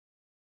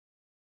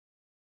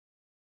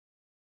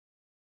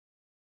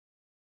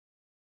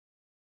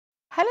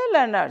Hello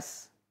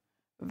learners,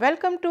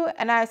 welcome to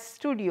NIS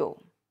Studio.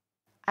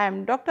 I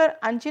am Dr.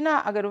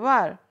 Anjana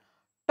Agarwal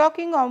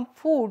talking on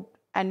food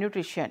and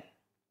nutrition.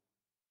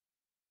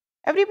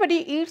 Everybody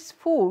eats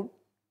food,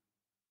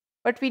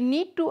 but we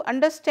need to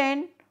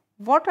understand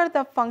what are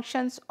the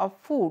functions of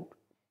food,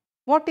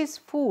 what is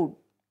food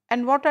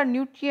and what are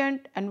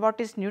nutrient and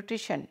what is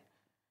nutrition.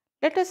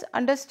 Let us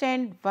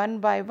understand one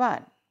by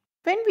one.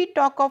 When we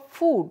talk of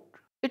food,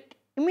 it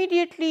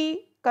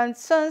immediately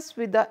concerns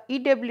with the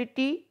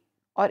eatability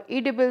or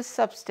eatable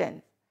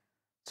substance.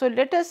 So,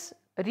 let us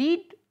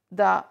read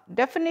the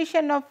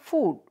definition of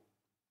food.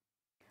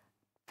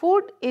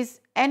 Food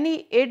is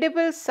any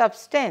edible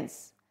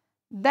substance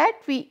that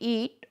we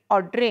eat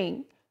or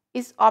drink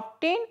is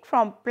obtained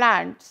from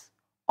plants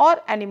or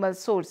animal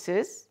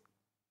sources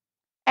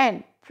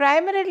and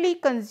primarily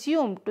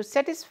consumed to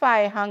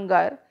satisfy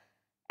hunger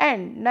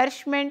and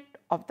nourishment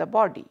of the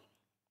body.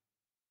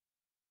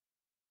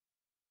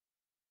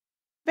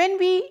 When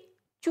we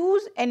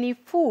choose any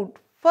food,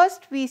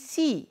 first we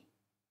see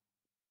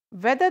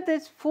whether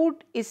this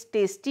food is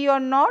tasty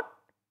or not,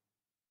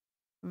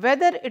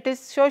 whether it is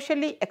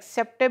socially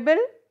acceptable,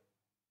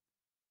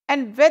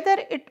 and whether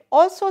it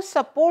also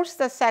supports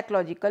the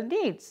psychological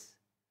needs,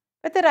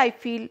 whether I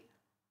feel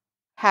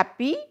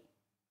happy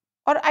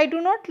or I do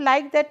not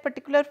like that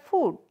particular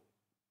food.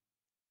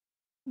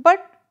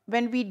 But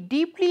when we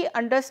deeply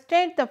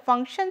understand the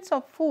functions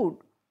of food,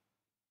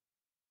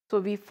 so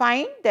we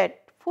find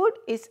that food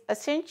is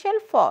essential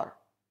for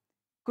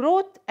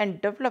growth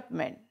and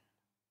development,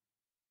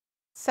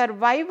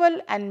 survival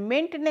and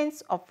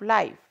maintenance of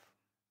life,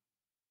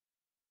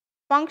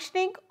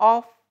 functioning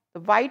of the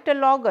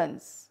vital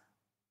organs,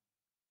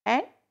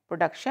 and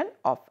production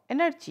of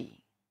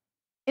energy.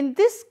 In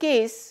this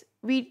case,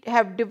 we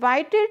have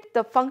divided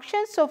the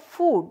functions of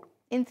food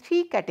in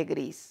three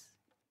categories: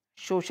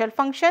 social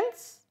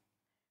functions,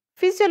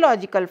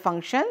 physiological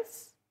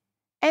functions,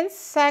 and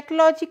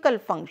psychological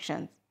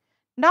functions.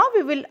 Now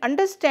we will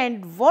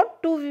understand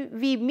what do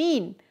we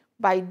mean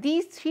by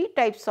these three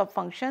types of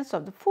functions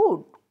of the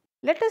food.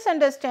 Let us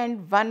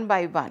understand one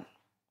by one.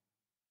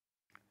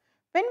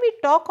 When we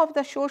talk of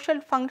the social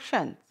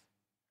functions,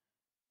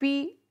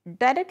 we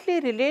directly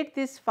relate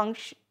this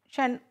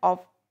function of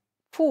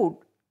food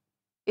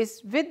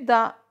is with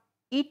the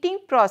eating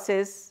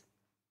process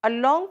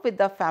along with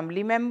the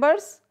family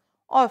members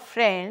or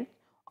friends,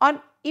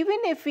 or even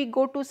if we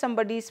go to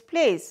somebody's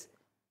place,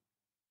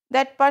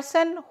 that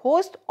person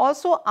host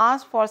also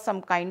asks for some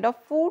kind of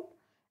food,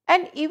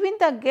 and even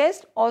the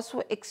guest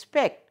also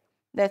expect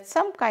that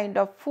some kind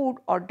of food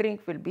or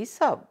drink will be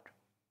served.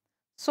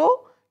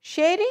 So,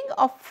 sharing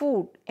of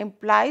food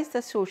implies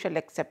the social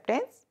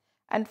acceptance,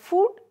 and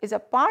food is a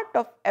part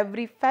of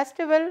every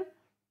festival,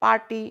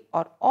 party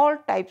or all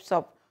types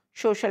of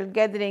social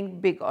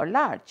gathering, big or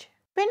large.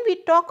 When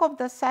we talk of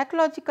the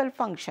psychological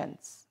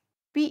functions,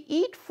 we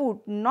eat food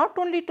not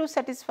only to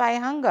satisfy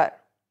hunger,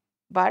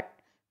 but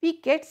we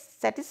get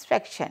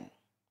satisfaction,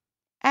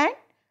 and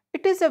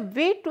it is a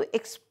way to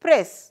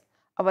express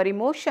our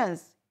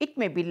emotions. It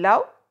may be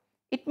love,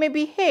 it may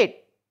be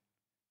hate,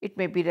 it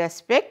may be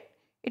respect,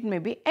 it may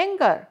be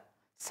anger.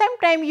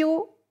 Sometimes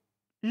you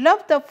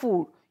love the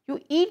food, you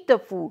eat the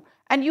food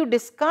and you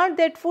discard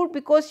that food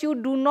because you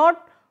do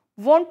not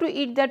want to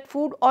eat that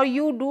food, or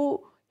you do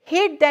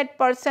hate that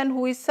person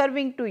who is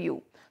serving to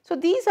you. So,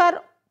 these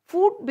are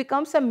food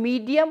becomes a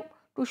medium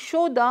to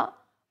show the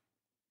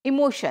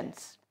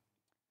emotions,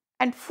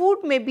 and food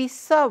may be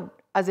served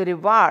as a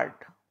reward.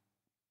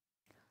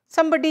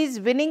 Somebody is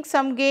winning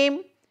some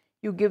game,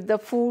 you give the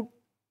food.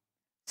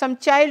 Some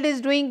child is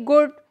doing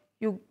good,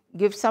 you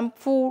give some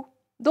food.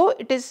 Though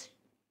it is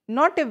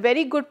not a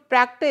very good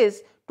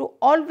practice to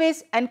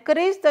always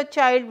encourage the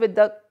child with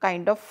the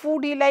kind of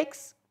food he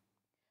likes,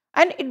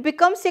 and it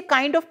becomes a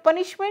kind of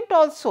punishment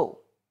also.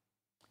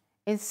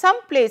 In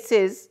some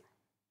places,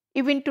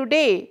 even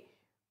today,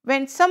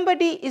 when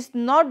somebody is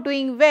not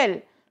doing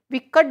well, we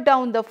cut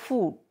down the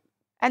food,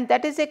 and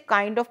that is a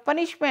kind of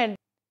punishment.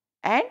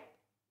 And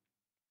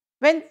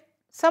when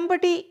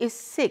somebody is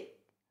sick,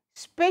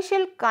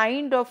 special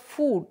kind of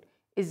food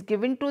is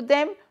given to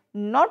them,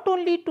 not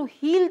only to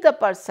heal the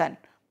person,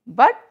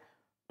 but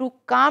to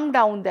calm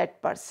down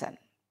that person,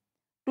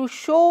 to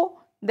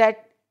show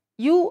that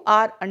you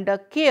are under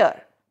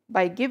care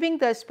by giving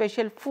the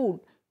special food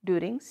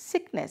during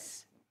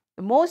sickness.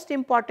 The most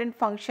important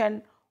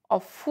function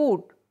of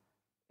food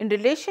in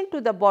relation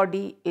to the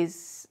body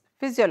is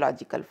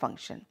physiological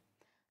function,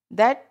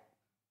 that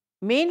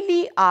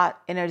mainly are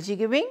energy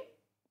giving,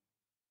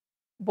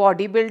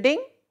 body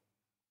building,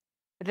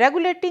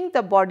 regulating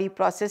the body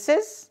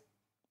processes,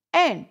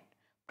 and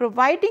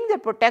providing the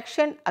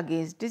protection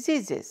against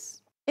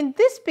diseases. In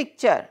this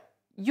picture,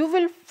 you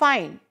will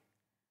find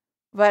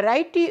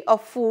variety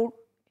of food.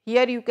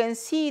 Here you can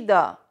see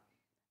the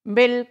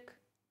milk,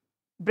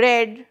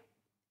 bread,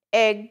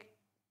 egg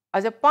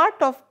as a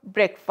part of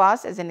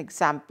breakfast as an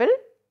example.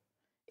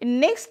 In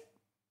next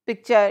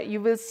picture, you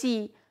will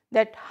see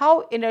that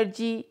how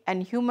energy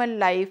and human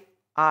life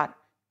are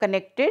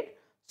connected.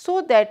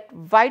 so that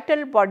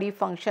vital body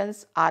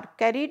functions are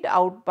carried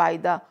out by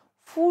the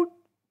food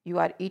you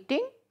are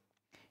eating.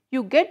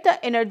 You get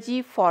the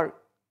energy for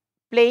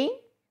playing,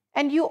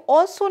 and you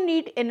also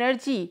need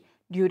energy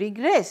during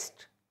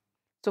rest.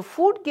 So,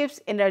 food gives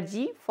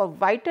energy for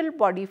vital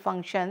body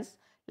functions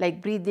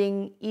like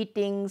breathing,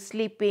 eating,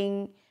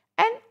 sleeping,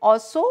 and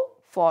also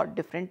for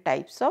different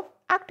types of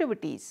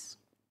activities.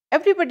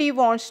 Everybody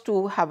wants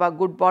to have a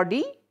good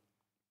body,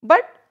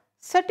 but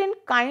certain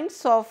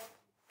kinds of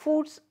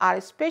foods are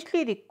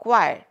especially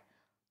required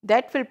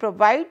that will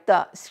provide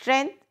the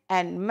strength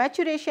and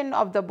maturation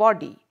of the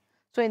body.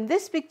 So, in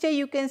this picture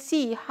you can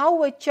see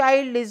how a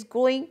child is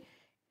growing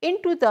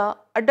into the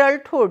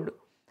adulthood,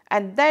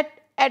 and that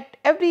at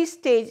every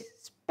stage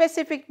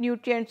specific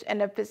nutrients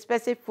and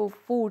specific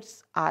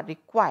foods are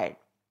required.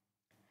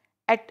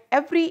 At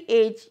every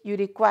age you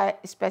require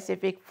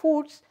specific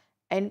foods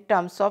in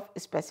terms of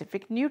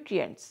specific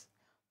nutrients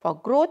for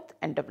growth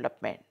and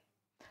development.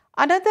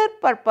 Another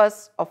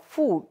purpose of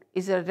food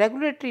is a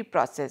regulatory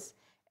process.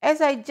 As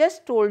I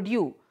just told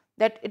you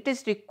that it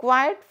is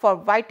required for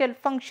vital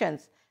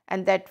functions,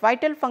 and that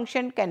vital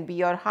function can be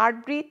your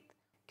heartbeat,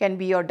 can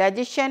be your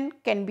digestion,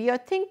 can be your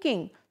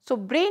thinking. So,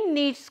 brain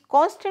needs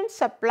constant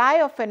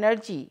supply of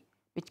energy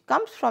which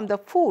comes from the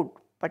food,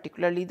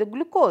 particularly the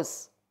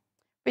glucose,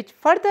 which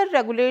further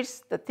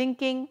regulates the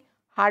thinking,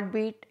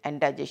 heartbeat and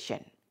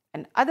digestion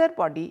and other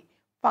body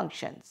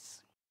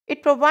functions.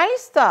 It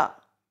provides the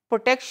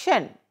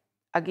protection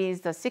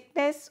against the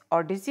sickness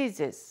or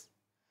diseases.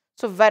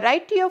 So,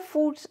 variety of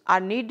foods are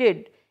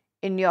needed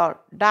in your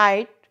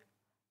diet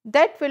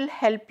that will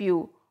help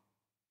you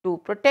to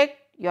protect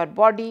your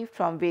body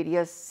from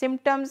various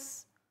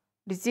symptoms,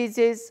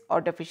 diseases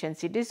or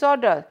deficiency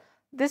disorder.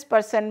 This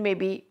person may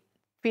be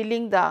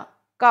feeling the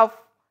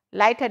cough,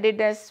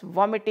 lightheadedness,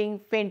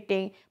 vomiting,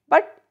 fainting,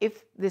 but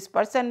if this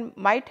person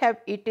might have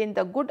eaten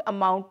the good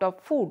amount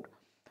of food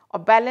or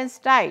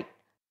balanced diet.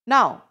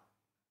 Now,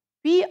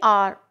 we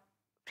are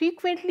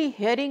frequently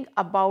hearing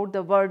about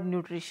the word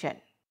nutrition.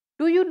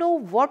 Do you know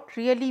what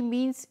really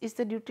means is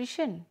the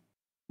nutrition?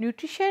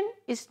 Nutrition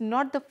is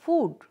not the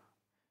food.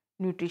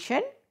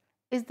 Nutrition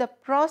is the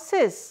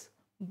process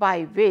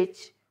by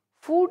which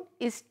food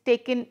is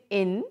taken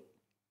in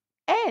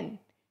and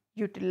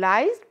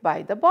utilized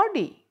by the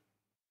body.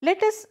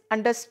 Let us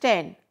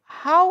understand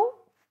how,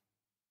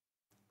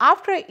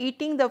 after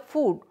eating the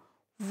food,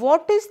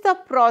 what is the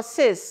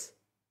process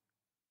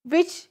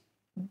which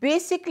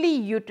basically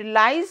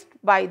utilized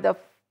by the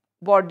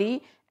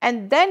body,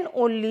 and then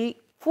only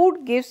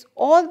food gives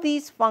all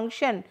these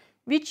functions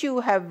which you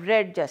have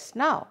read just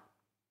now.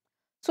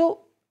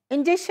 So,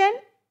 ingestion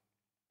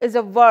is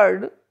a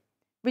word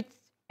which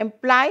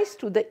implies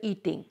to the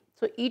eating.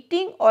 So,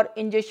 eating or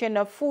ingestion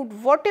of food,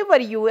 whatever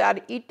you are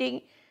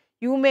eating,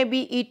 you may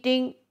be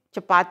eating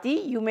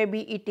chapati, you may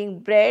be eating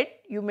bread,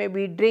 you may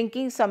be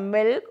drinking some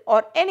milk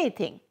or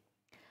anything.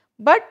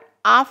 But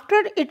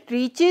after it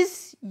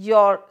reaches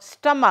your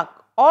stomach,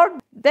 or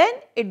then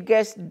it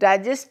gets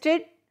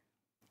digested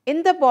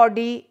in the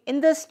body,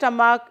 in the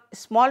stomach,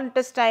 small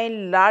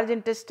intestine, large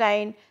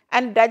intestine,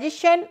 and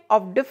digestion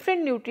of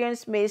different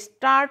nutrients may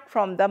start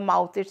from the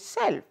mouth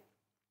itself.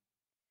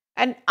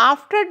 And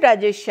after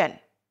digestion,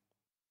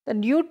 the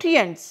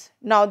nutrients,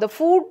 now the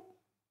food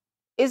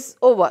is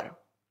over.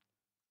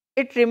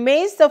 It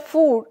remains the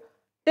food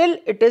till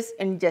it is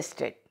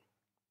ingested.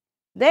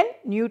 Then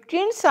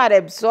nutrients are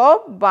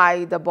absorbed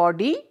by the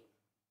body.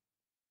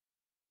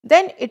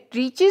 Then it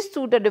reaches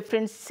to the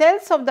different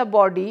cells of the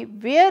body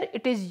where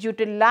it is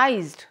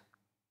utilized,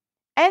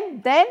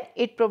 and then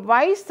it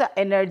provides the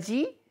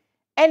energy,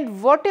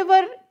 and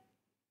whatever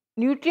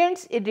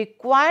nutrients it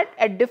required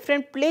at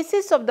different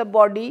places of the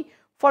body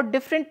for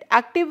different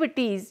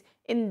activities,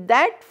 in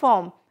that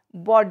form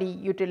body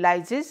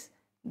utilizes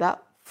the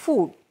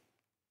food.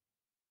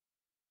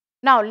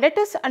 Now let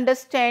us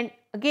understand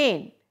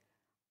again,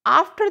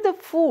 after the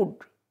food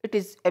it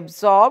is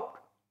absorbed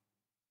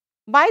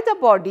by the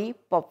body,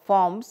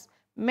 performs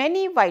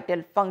many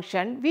vital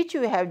functions which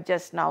you have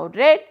just now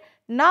read.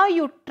 Now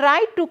you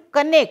try to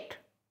connect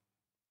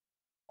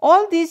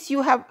all these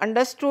you have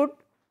understood.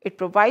 It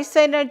provides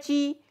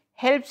energy,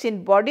 helps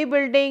in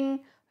bodybuilding,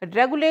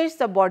 regulates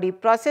the body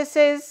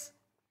processes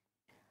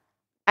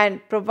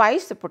and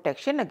provides the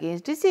protection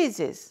against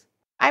diseases.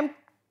 I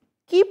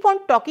keep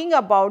on talking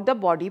about the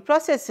body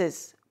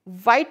processes,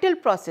 vital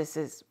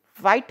processes.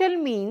 Vital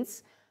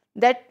means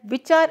that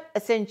which are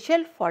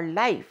essential for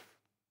life.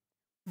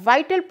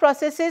 Vital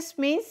processes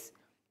means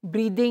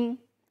breathing,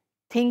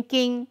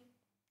 thinking,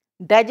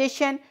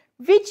 digestion,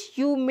 which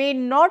you may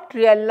not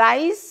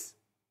realize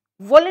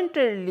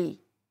voluntarily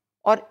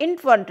or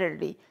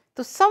involuntarily.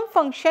 So, some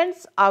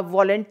functions are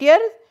volunteer,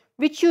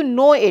 which you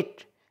know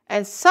it,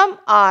 and some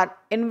are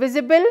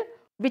invisible,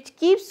 which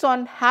keeps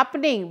on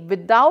happening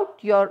without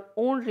your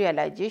own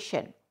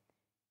realization.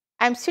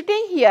 I am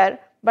sitting here,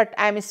 but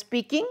I am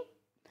speaking,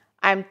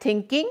 I am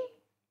thinking,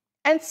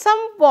 and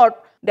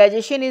somewhat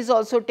digestion is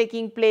also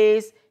taking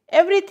place,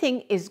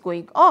 everything is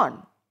going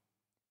on.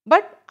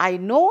 But I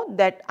know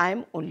that I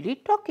am only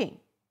talking.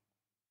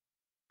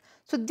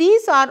 So,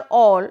 these are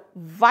all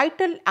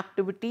vital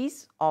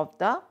activities of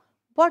the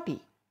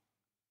body.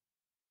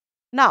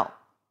 Now,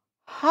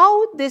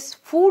 how this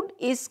food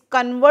is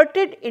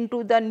converted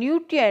into the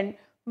nutrient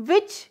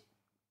which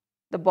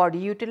the body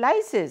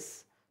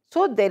utilizes.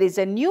 So, there is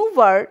a new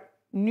word,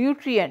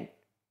 nutrient.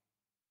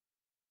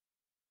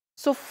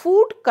 So,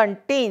 food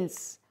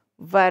contains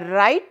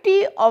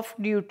variety of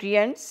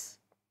nutrients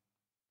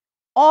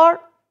or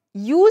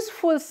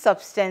useful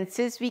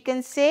substances, we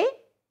can say,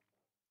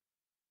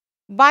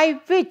 by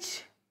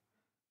which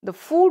the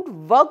food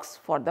works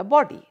for the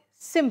body.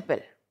 Simple.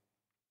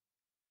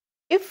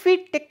 If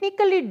we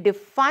technically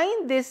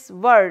define this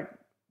word,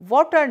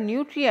 what are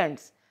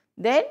nutrients,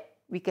 then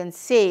we can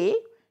say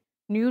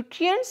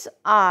nutrients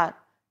are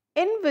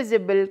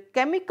invisible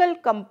chemical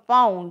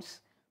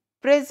compounds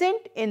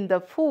present in the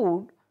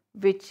food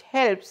which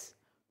helps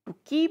to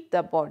keep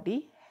the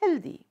body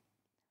healthy.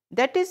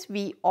 That is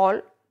we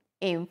all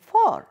aim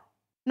for.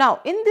 Now,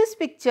 in this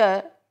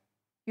picture,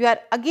 you are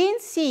again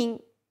seeing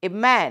a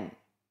man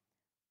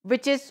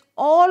which is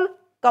all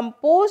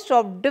composed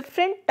of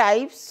different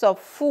types of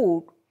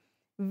food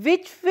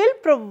which will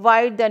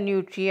provide the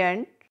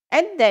nutrient,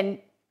 and then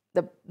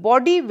the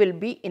body will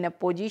be in a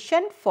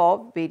position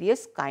for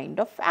various kind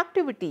of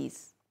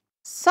activities.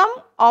 Some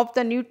of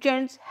the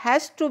nutrients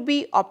has to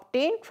be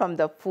obtained from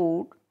the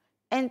food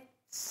and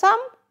some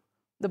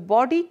the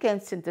body can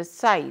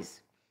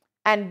synthesize,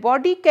 and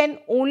body can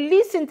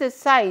only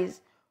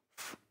synthesize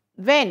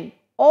when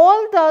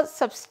all the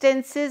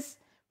substances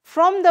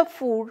from the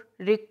food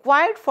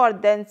required for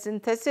then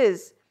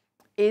synthesis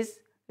is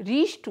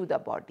reached to the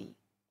body.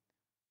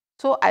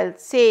 So, I will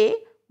say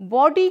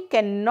body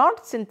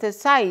cannot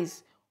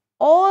synthesize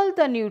all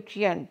the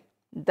nutrients,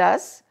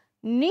 thus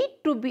need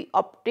to be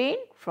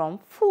obtained from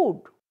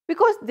food,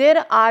 because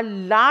there are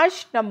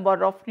large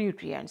number of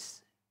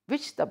nutrients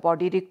which the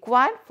body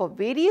requires for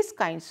various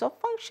kinds of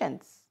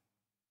functions.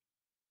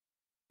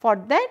 For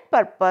that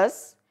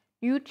purpose,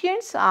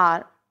 nutrients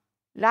are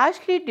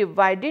largely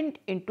divided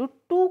into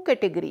two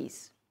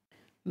categories,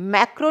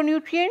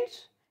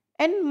 macronutrients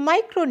and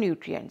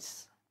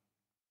micronutrients.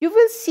 You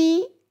will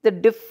see the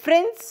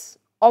difference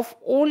of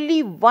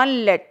only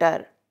one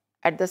letter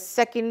at the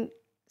second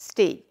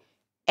stage,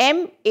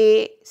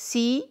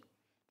 MAC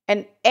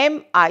and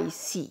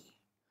MIC.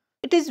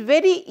 It is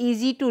very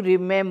easy to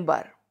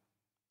remember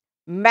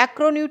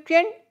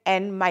macronutrient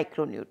and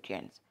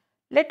micronutrients.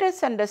 Let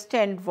us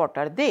understand what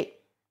are they.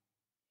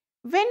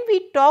 When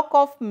we talk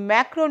of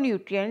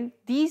macronutrient,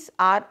 these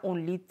are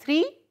only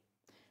three: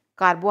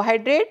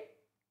 carbohydrate,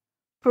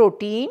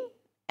 protein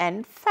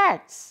and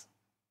fats.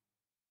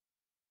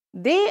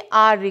 They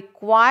are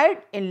required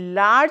in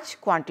large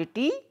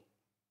quantity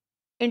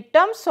in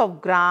terms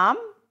of gram,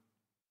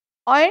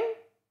 and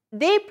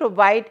they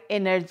provide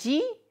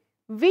energy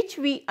which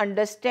we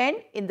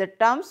understand in the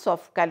terms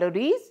of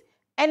calories,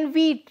 and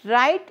we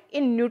write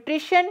in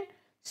nutrition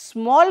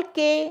small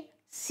k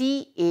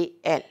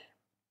CAL.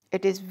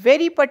 It is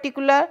very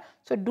particular,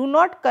 so do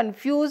not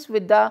confuse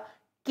with the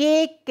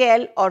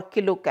kcal or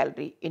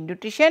kilocalorie. In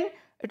nutrition,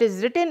 it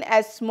is written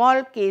as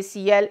small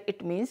kcal,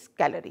 it means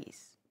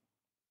calories.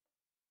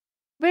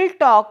 We will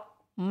talk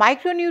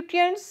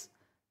micronutrients.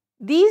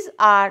 These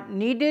are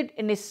needed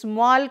in a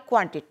small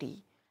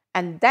quantity,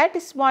 and that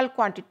small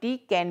quantity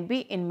can be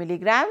in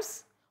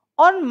milligrams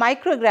or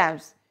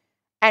micrograms,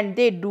 and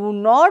they do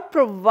not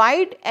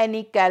provide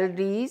any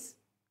calories,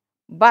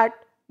 but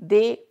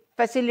they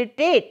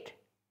facilitate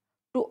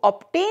to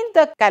obtain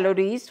the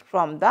calories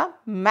from the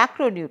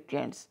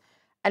macronutrients.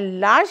 And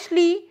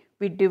largely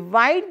we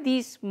divide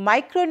these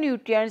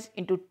micronutrients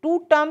into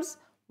two terms,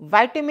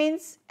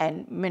 vitamins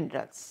and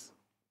minerals.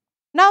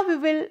 Now we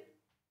will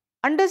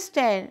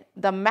understand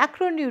the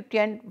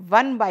macronutrient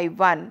one by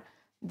one,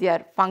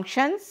 their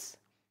functions,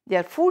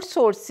 their food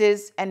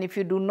sources, and if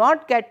you do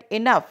not get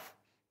enough,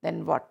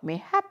 then what may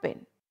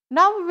happen.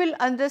 Now we will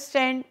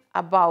understand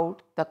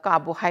about the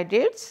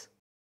carbohydrates.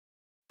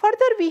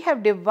 Further, we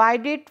have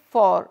divided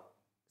for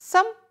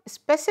some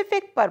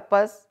specific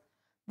purpose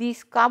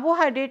these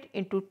carbohydrates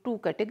into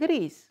two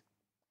categories: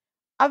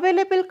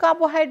 available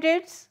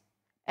carbohydrates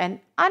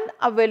and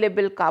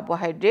unavailable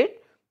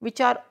carbohydrate,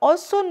 which are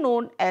also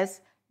known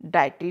as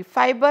dietary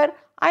fiber.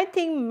 I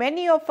think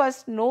many of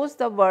us knows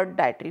the word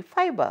dietary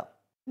fiber.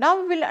 Now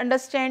we will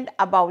understand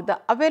about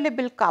the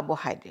available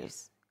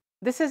carbohydrates.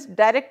 This is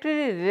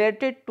directly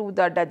related to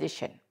the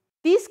digestion.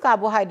 These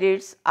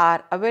carbohydrates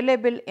are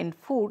available in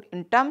food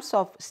in terms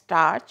of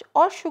starch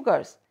or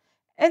sugars,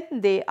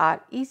 and they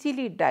are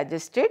easily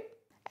digested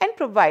and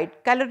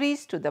provide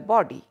calories to the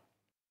body.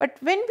 But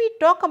when we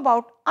talk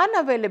about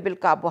unavailable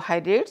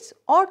carbohydrates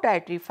or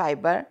dietary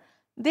fiber,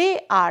 they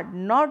are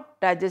not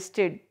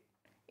digested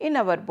in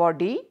our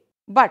body,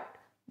 but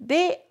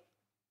they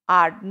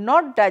are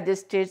not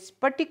digested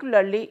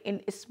particularly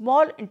in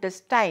small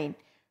intestine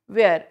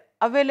where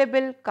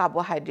available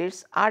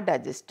carbohydrates are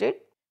digested,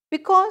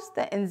 because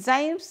the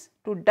enzymes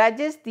to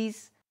digest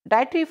these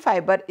dietary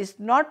fiber is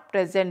not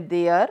present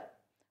there,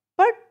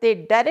 but they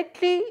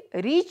directly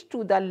reach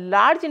to the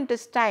large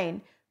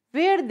intestine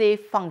where they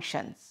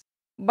functions.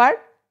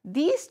 But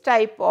these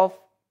type of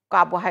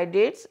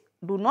carbohydrates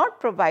do not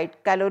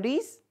provide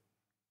calories,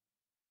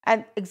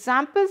 and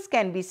examples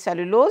can be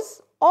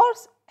cellulose or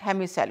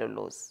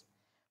hemicellulose.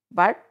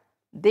 But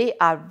they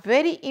are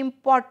very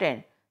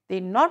important. They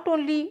not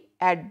only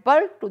add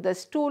bulk to the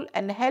stool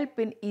and help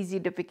in easy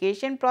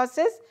defecation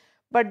process,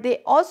 but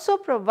they also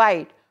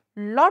provide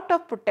lot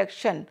of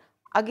protection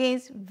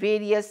against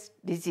various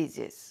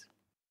diseases.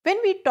 When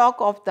we talk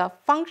of the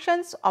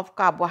functions of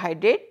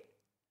carbohydrate,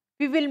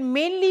 we will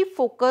mainly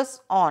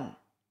focus on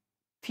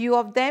few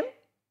of them: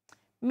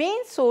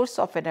 main source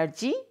of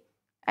energy,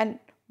 and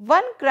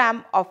 1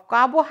 gram of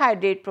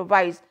carbohydrate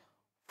provides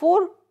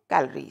 4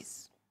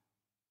 calories.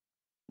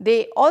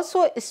 They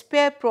also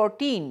spare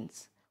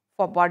proteins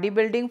for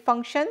bodybuilding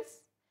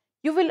functions.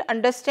 You will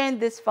understand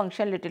this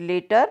function little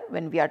later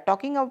when we are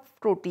talking of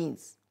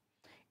proteins.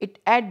 It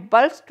adds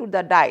bulk to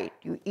the diet.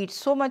 You eat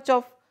so much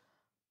of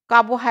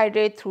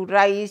carbohydrate through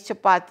rice,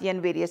 chapati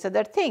and various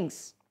other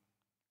things.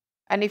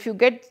 And if you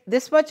get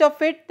this much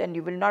of it, then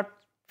you will not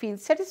feel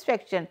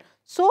satisfaction.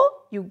 So,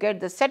 you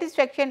get the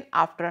satisfaction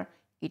after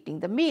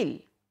eating the meal.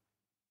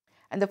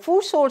 And the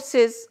food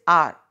sources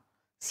are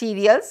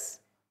cereals,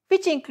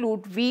 which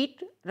include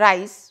wheat,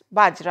 rice,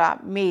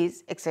 bajra,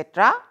 maize,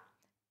 etc.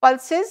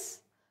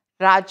 Pulses,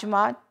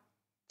 rajma,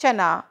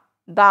 chana,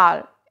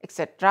 dal,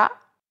 etc.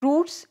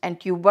 Fruits and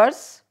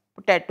tubers,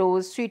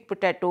 potatoes, sweet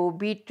potato,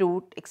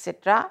 beetroot,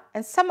 etc.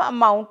 And some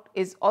amount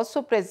is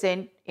also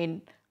present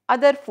in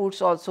other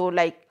foods also,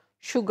 like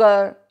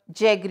sugar,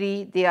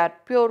 jaggery. They are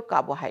pure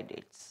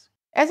carbohydrates.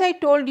 As I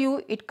told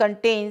you, it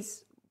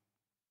contains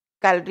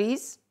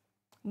calories.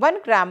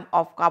 1 gram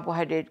of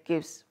carbohydrate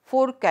gives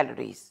 4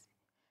 calories.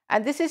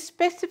 And this is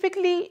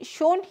specifically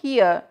shown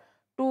here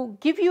to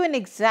give you an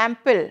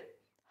example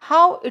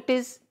how it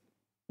is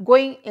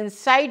going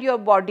inside your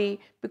body,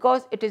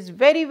 because it is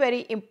very,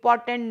 very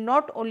important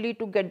not only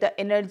to get the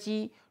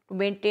energy to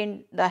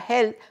maintain the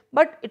health,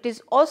 but it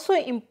is also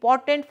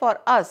important for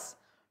us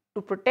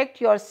to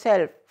protect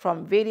yourself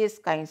from various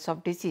kinds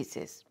of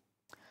diseases.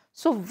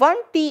 So, 1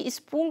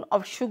 teaspoon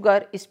of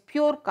sugar is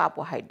pure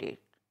carbohydrate,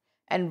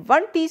 and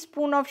 1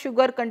 teaspoon of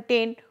sugar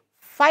contain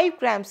 5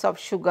 grams of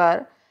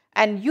sugar,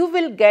 and you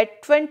will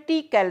get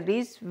 20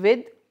 calories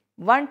with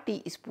 1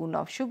 teaspoon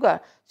of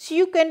sugar. So,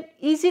 you can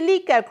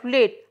easily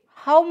calculate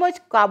how much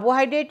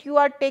carbohydrate you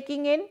are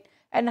taking in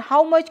and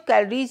how much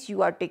calories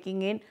you are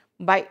taking in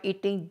by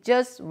eating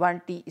just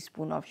 1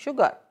 teaspoon of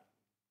sugar.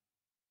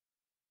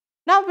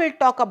 Now, we will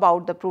talk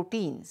about the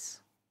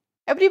proteins.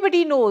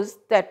 Everybody knows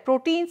that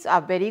proteins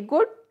are very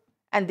good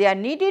and they are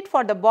needed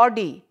for the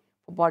body,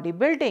 for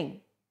bodybuilding.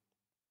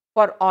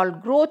 For all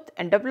growth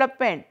and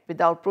development,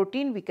 without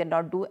protein we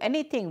cannot do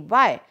anything.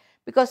 Why?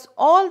 Because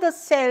all the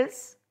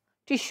cells,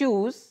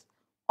 tissues,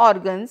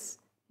 organs,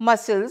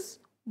 muscles,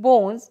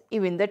 bones,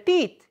 even the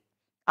teeth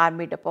are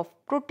made up of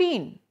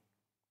protein.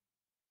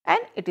 And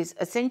it is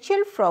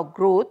essential for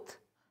growth,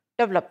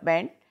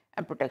 development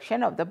and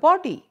protection of the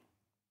body.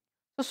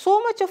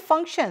 So much of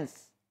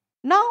functions.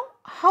 Now,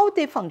 how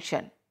they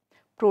function?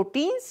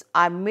 Proteins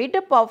are made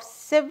up of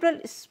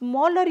several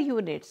smaller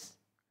units,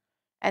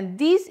 and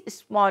these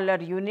smaller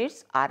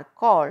units are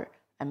called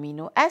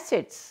amino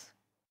acids.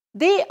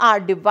 They are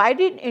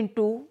divided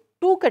into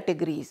 2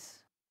 categories.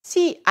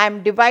 See, I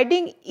am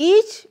dividing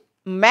each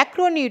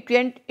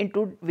macronutrient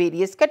into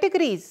various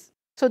categories.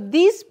 So,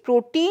 these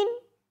protein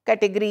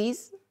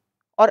categories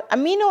or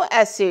amino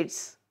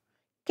acids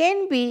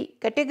can be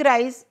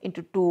categorized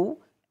into 2: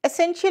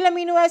 essential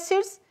amino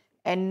acids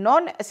and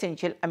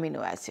non-essential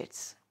amino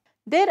acids.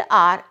 There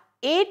are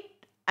 8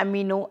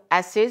 amino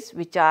acids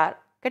which are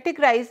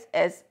categorized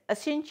as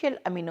essential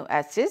amino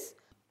acids.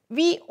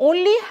 We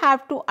only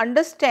have to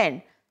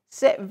understand,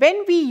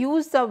 when we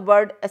use the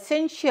word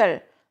essential,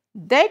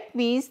 that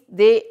means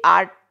they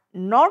are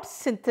not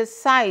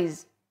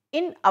synthesized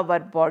in our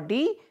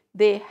body,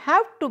 they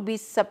have to be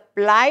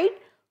supplied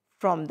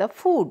from the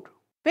food.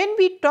 When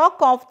we talk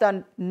of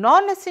the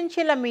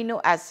non-essential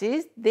amino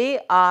acids, they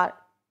are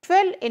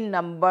 12 in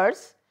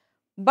numbers,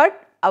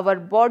 but our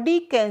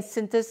body can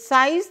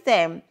synthesize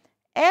them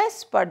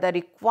as per the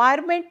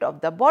requirement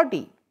of the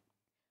body.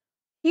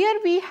 Here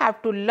we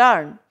have to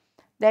learn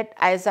that,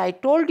 as I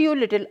told you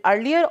little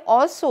earlier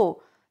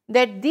also,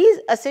 that these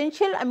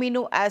essential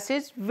amino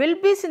acids will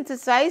be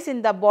synthesized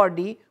in the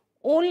body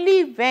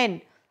only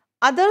when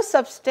other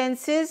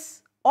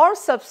substances or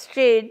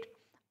substrate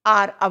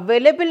are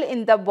available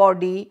in the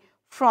body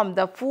from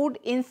the food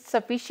in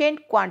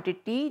sufficient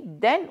quantity,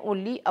 then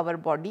only our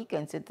body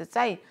can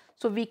synthesize.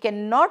 So, we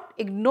cannot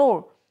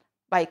ignore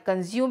by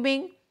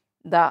consuming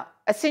the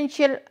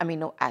essential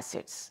amino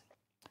acids.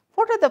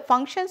 What are the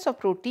functions of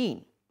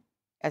protein?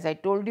 As I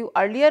told you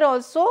earlier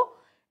also,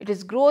 it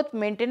is growth,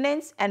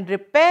 maintenance and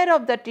repair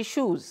of the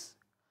tissues.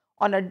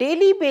 On a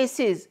daily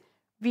basis,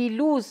 we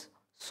lose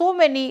so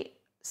many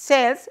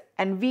cells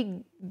and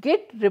we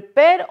get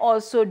repair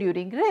also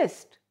during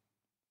rest.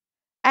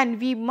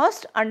 And we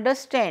must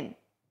understand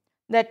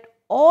that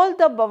all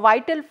the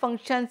vital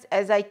functions,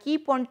 as I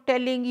keep on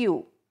telling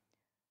you,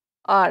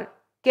 are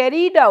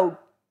carried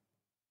out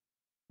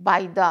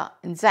by the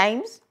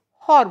enzymes,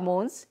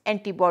 hormones,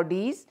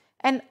 antibodies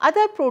and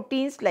other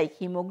proteins like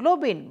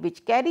hemoglobin,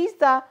 which carries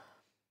the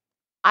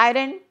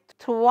iron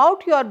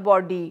throughout your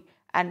body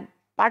and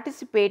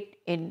participate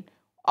in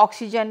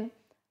oxygen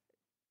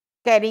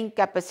carrying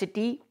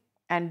capacity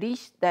and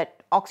reach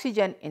that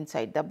oxygen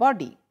inside the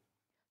body.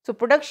 So,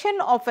 production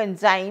of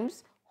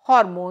enzymes,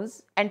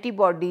 hormones,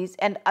 antibodies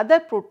and other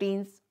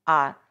proteins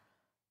are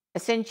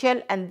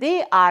essential and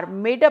they are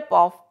made up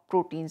of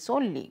proteins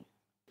only.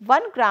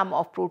 1 gram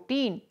of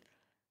protein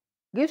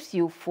gives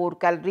you 4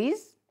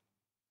 calories.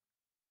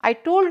 I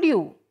told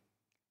you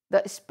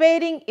the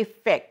sparing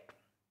effect.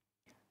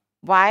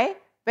 Why?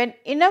 When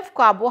enough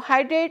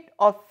carbohydrate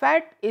or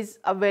fat is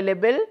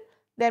available,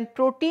 then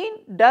protein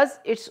does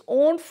its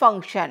own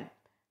function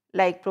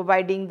like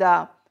providing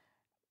the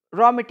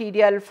raw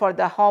material for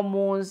the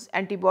hormones,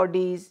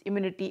 antibodies,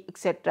 immunity,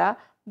 etc.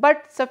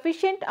 But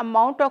sufficient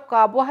amount of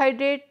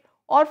carbohydrate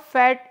or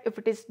fat, if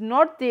it is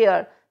not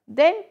there,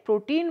 then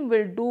protein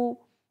will do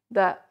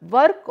the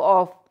work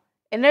of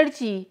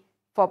energy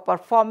for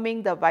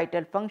performing the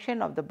vital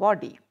function of the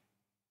body.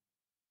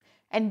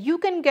 And you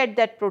can get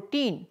that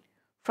protein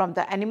from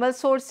the animal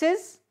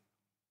sources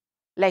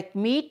like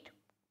meat,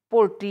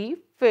 poultry,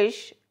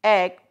 fish,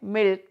 egg,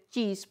 milk,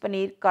 cheese,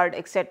 paneer, curd,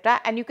 etc.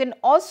 And you can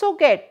also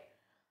get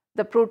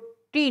the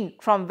protein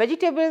from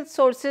vegetable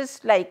sources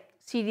like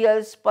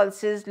cereals,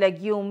 pulses,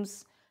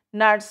 legumes,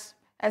 nuts,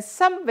 and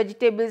some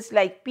vegetables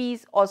like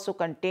peas also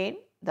contain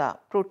the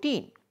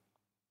protein.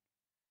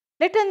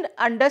 Let us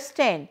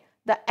understand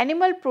the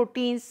animal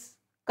proteins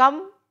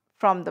come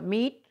from the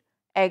meat,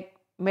 egg,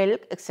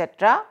 milk,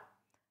 etc.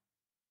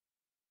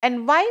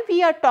 And why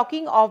we are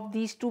talking of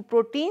these two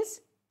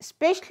proteins?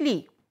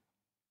 Especially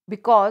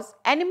because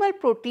animal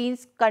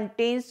proteins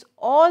contains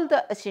all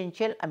the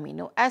essential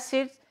amino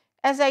acids.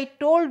 As I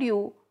told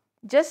you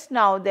just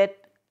now that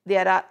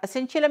there are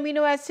essential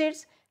amino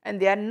acids and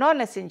there are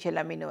non-essential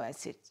amino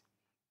acids.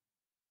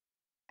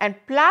 And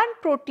plant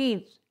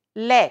proteins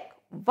lack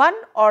one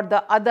or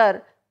the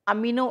other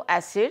amino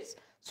acids.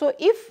 So,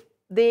 if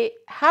they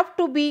have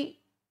to be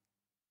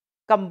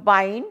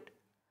combined,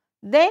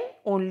 then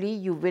only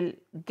you will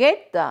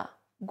get the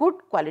good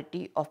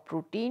quality of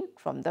protein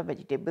from the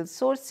vegetable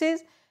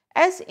sources.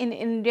 As in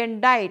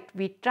Indian diet,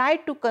 we try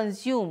to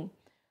consume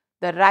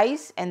the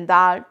rice and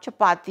dal,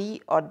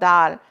 chapati or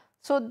dal,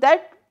 so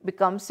that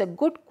becomes a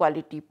good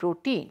quality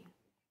protein.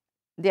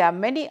 There are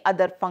many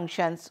other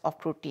functions of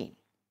protein.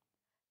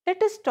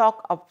 Let us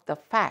talk of the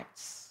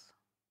fats.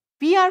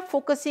 We are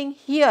focusing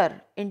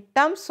here in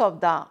terms of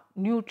the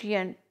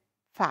nutrient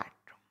fat,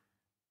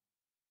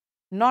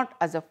 not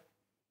as a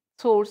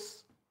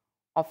source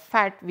of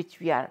fat which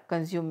we are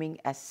consuming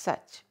as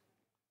such.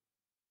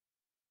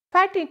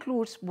 Fat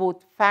includes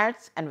both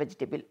fats and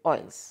vegetable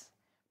oils.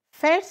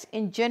 Fats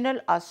in general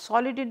are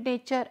solid in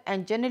nature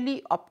and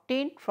generally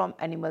obtained from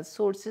animal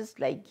sources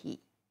like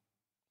ghee.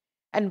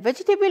 And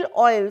vegetable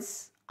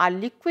oils are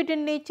liquid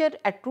in nature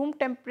at room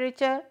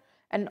temperature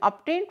and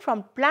obtained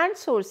from plant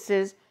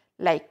sources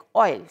like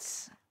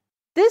oils.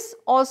 This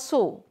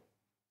also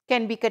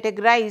can be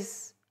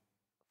categorized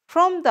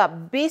from the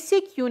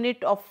basic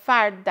unit of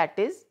fat, that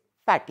is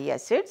fatty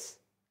acids,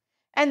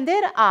 and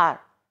there are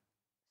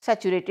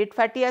saturated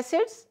fatty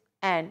acids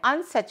and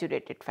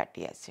unsaturated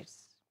fatty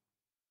acids.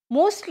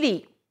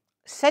 Mostly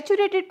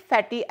saturated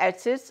fatty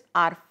acids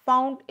are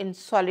found in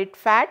solid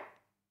fat,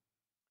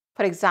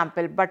 for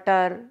example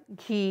butter,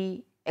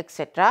 ghee,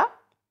 etc.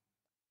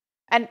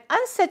 And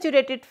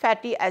unsaturated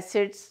fatty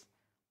acids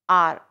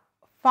are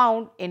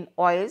found in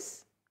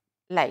oils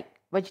like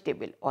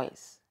vegetable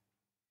oils.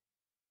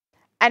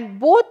 And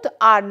both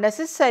are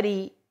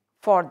necessary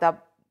for the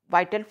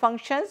vital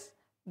functions,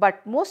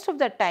 but most of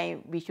the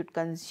time we should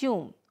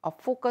consume or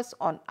focus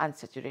on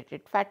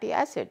unsaturated fatty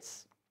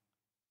acids.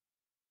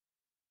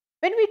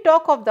 When we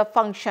talk of the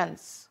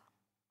functions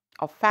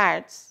of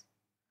fats,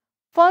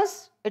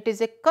 first it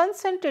is a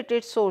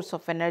concentrated source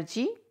of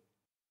energy.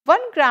 1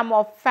 gram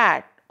of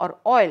fat or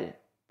oil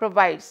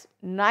provides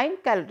 9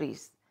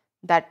 calories,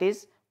 that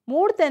is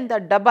more than the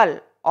double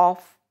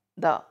of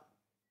the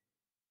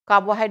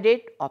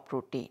carbohydrate or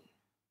protein.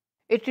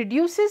 It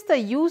reduces the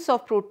use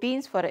of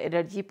proteins for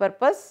energy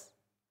purpose.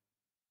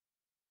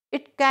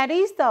 It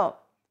carries the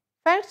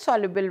fat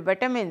soluble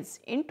vitamins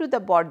into the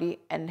body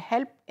and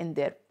help in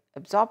their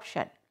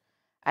absorption.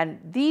 And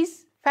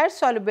these fat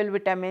soluble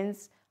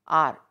vitamins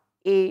are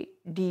A,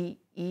 D,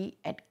 E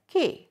and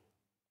K.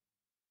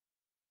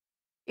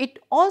 It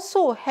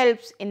also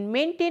helps in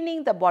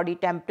maintaining the body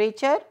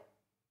temperature.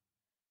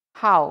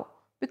 How?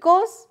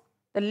 Because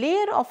the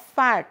layer of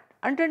fat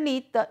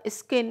underneath the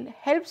skin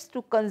helps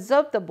to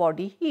conserve the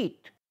body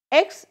heat.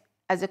 Acts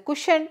as a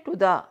cushion to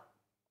the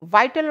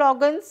vital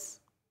organs.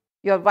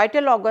 Your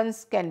vital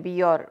organs can be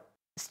your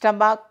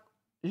stomach,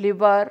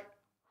 liver,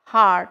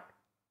 heart,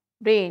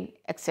 brain,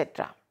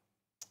 etc.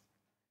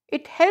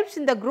 It helps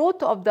in the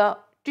growth of the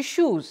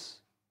tissues,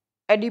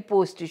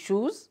 adipose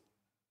tissues,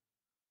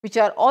 which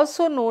are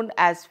also known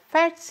as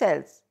fat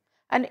cells,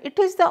 and it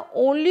is the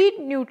only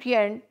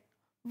nutrient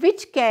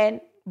which can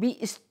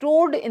be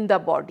stored in the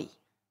body.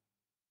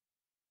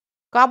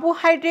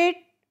 Carbohydrate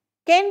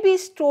can be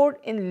stored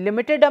in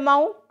limited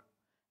amount,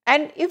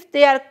 and if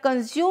they are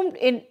consumed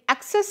in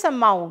excess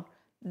amount,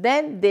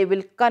 then they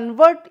will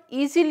convert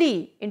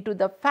easily into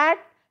the fat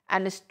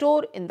and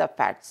store in the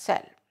fat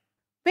cell.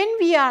 When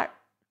we are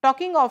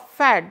talking of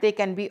fat, they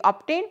can be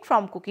obtained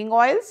from cooking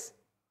oils,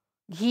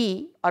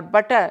 ghee or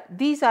butter.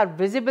 These are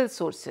visible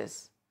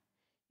sources.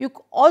 You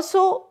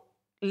also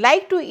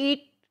like to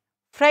eat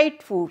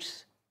fried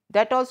foods.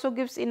 That also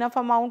gives enough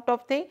amount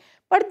of thing,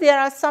 but there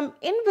are some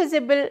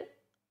invisible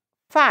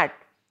fat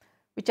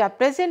which are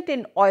present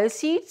in oil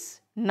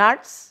seeds,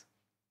 nuts,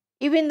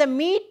 even the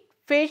meat,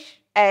 fish,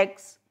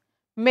 eggs,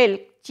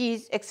 milk,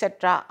 cheese,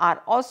 etc.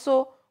 are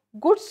also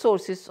good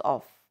sources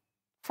of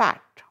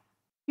fat.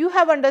 You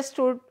have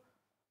understood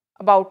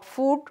about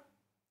food,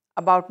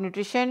 about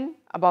nutrition,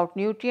 about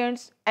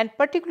nutrients, and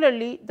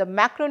particularly the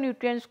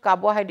macronutrients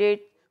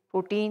carbohydrate,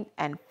 protein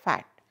and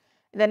fat.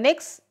 In the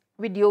next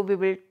video, we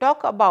will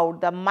talk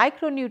about the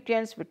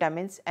micronutrients,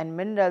 vitamins and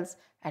minerals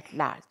at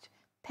large.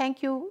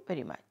 Thank you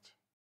very much.